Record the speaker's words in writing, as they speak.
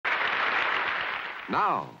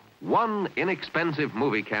Now, one inexpensive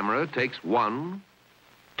movie camera takes 1,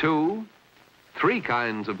 2, 3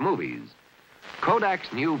 kinds of movies.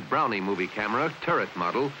 Kodak's new Brownie movie camera, turret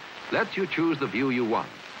model, lets you choose the view you want.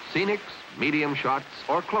 Scenics, medium shots,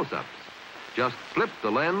 or close-ups. Just flip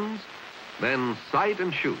the lens, then sight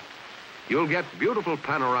and shoot. You'll get beautiful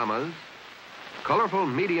panoramas, colorful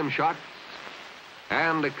medium shots,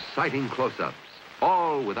 and exciting close-ups,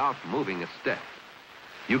 all without moving a step.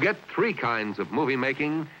 You get 3 kinds of movie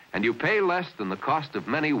making, and you pay less than the cost of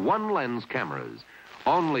many one-lens cameras.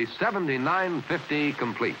 Only $79.50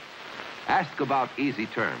 complete. Ask about easy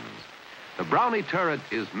terms. The Brownie turret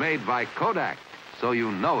is made by Kodak, so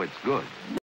you know it's good.